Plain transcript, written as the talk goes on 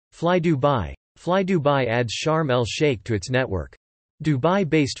FlyDubai. FlyDubai adds Sharm el-Sheikh to its network.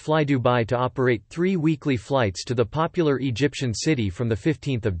 Dubai-based FlyDubai to operate 3 weekly flights to the popular Egyptian city from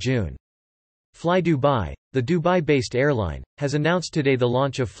 15 June. FlyDubai, the Dubai-based airline, has announced today the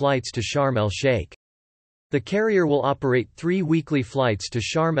launch of flights to Sharm el-Sheikh. The carrier will operate 3 weekly flights to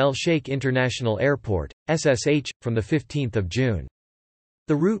Sharm el-Sheikh International Airport, SSH, from 15 June.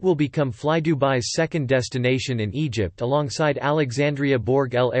 The route will become FlyDubai's second destination in Egypt alongside Alexandria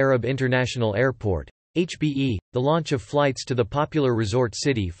Borg El Arab International Airport, HBE. The launch of flights to the popular resort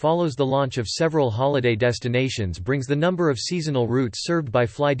city follows the launch of several holiday destinations, brings the number of seasonal routes served by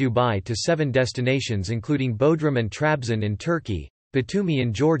FlyDubai to 7 destinations including Bodrum and Trabzon in Turkey, Batumi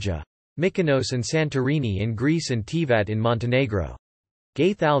in Georgia, Mykonos and Santorini in Greece and Tivat in Montenegro.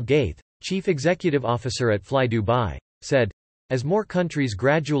 Gaith Al-Gaith, chief executive officer at FlyDubai, said, "As more countries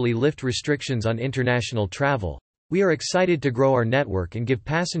gradually lift restrictions on international travel, we are excited to grow our network and give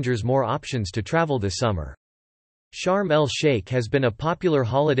passengers more options to travel this summer." Sharm el-Sheikh has been a popular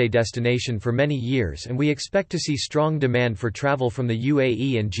holiday destination for many years and we expect to see strong demand for travel from the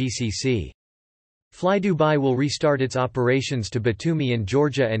UAE and GCC. FlyDubai will restart its operations to Batumi in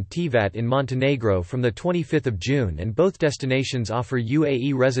Georgia and Tivat in Montenegro from 25 June, and both destinations offer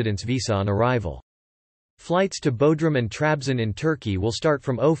UAE residence visa on arrival. Flights to Bodrum and Trabzon in Turkey will start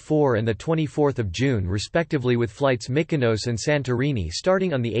from 04 and 24 June respectively, with flights Mykonos and Santorini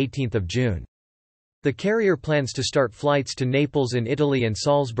starting on 18 June. The carrier plans to start flights to Naples in Italy and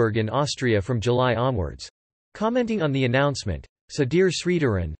Salzburg in Austria from July onwards. Commenting on the announcement, Sadir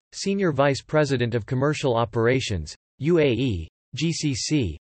Sridharan, Senior Vice President of Commercial Operations, UAE,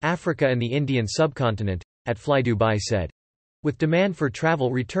 GCC, Africa and the Indian subcontinent, at FlyDubai said, "With demand for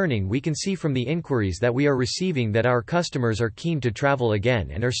travel returning, we can see from the inquiries that we are receiving that our customers are keen to travel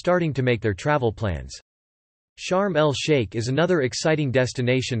again and are starting to make their travel plans." Sharm el-Sheikh is another exciting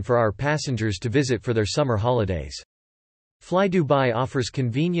destination for our passengers to visit for their summer holidays. FlyDubai offers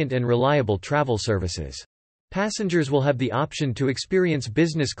convenient and reliable travel services. Passengers will have the option to experience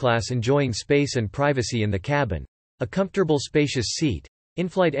business class, enjoying space and privacy in the cabin, a comfortable spacious seat,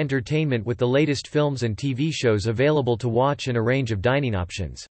 in-flight entertainment with the latest films and TV shows available to watch, and a range of dining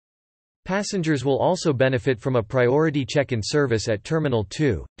options. Passengers will also benefit from a priority check-in service at Terminal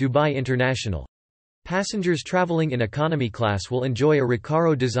 2, Dubai International. Passengers traveling in economy class will enjoy a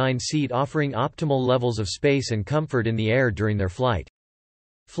Recaro-designed seat offering optimal levels of space and comfort in the air during their flight.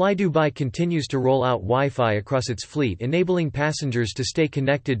 FlyDubai continues to roll out Wi-Fi across its fleet, enabling passengers to stay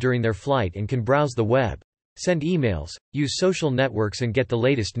connected during their flight and can browse the web, send emails, use social networks and get the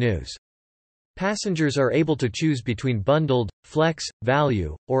latest news. Passengers are able to choose between bundled, flex,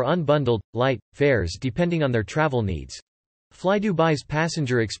 value, or unbundled, light, fares depending on their travel needs. FlyDubai's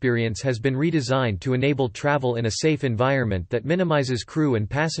passenger experience has been redesigned to enable travel in a safe environment that minimizes crew and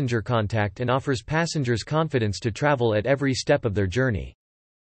passenger contact and offers passengers confidence to travel at every step of their journey.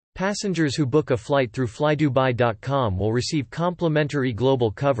 Passengers who book a flight through flydubai.com will receive complimentary global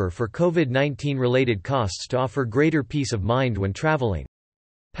cover for COVID-19 related costs to offer greater peace of mind when traveling.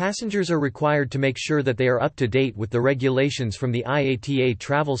 Passengers are required to make sure that they are up to date with the regulations from the IATA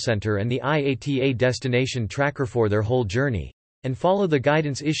Travel Center and the IATA Destination Tracker for their whole journey, and follow the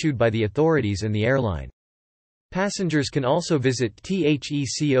guidance issued by the authorities and the airline. Passengers can also visit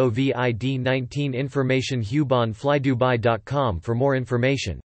THECOVID-19 information hub on flydubai.com for more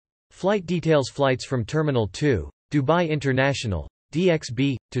information. Flight details: flights from Terminal 2, Dubai International,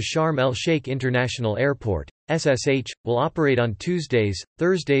 DXB, to Sharm el-Sheikh International Airport, SSH, will operate on Tuesdays,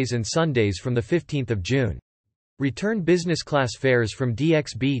 Thursdays and Sundays from 15 June. Return business class fares from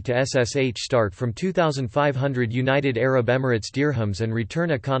DXB to SSH start from 2,500 United Arab Emirates dirhams and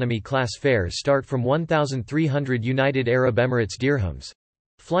return economy class fares start from 1,300 United Arab Emirates dirhams.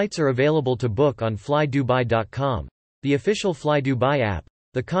 Flights are available to book on flydubai.com, the official FlyDubai app,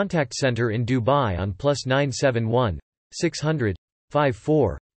 the contact center in Dubai on +971 600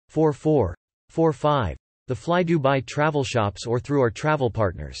 54 44 45, the FlyDubai travel shops, or through our travel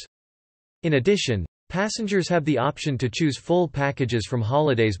partners. In addition, passengers have the option to choose full packages from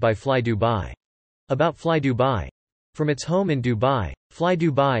Holidays by FlyDubai. About FlyDubai. From its home in Dubai,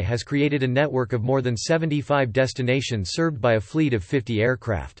 FlyDubai has created a network of more than 75 destinations served by a fleet of 50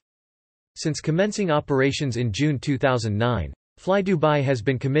 aircraft. Since commencing operations in June 2009, FlyDubai has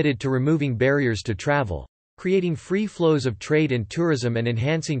been committed to removing barriers to travel, creating free flows of trade and tourism, and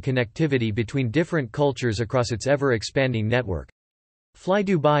enhancing connectivity between different cultures across its ever-expanding network.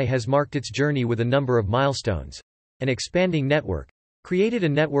 FlyDubai has marked its journey with a number of milestones. An expanding network. Created a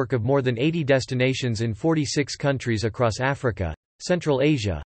network of more than 80 destinations in 46 countries across Africa, Central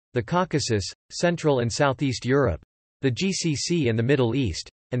Asia, the Caucasus, Central and Southeast Europe, the GCC and the Middle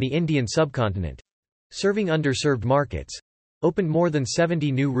East. and the Indian subcontinent. Serving underserved markets. Opened more than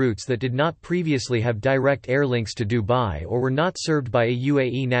 70 new routes that did not previously have direct air links to Dubai or were not served by a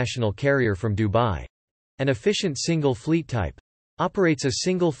UAE national carrier from Dubai. An efficient single fleet type. Operates a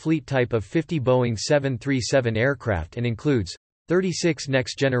single fleet type of 50 Boeing 737 aircraft and includes 36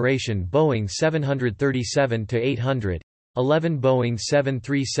 next-generation Boeing 737-800, 11 Boeing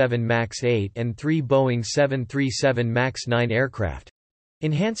 737 MAX 8 and 3 Boeing 737 MAX 9 aircraft.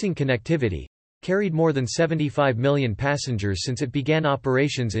 Enhancing connectivity. Carried more than 75 million passengers since it began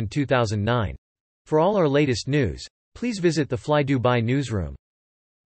operations in 2009. For all our latest news, please visit the Fly Dubai newsroom.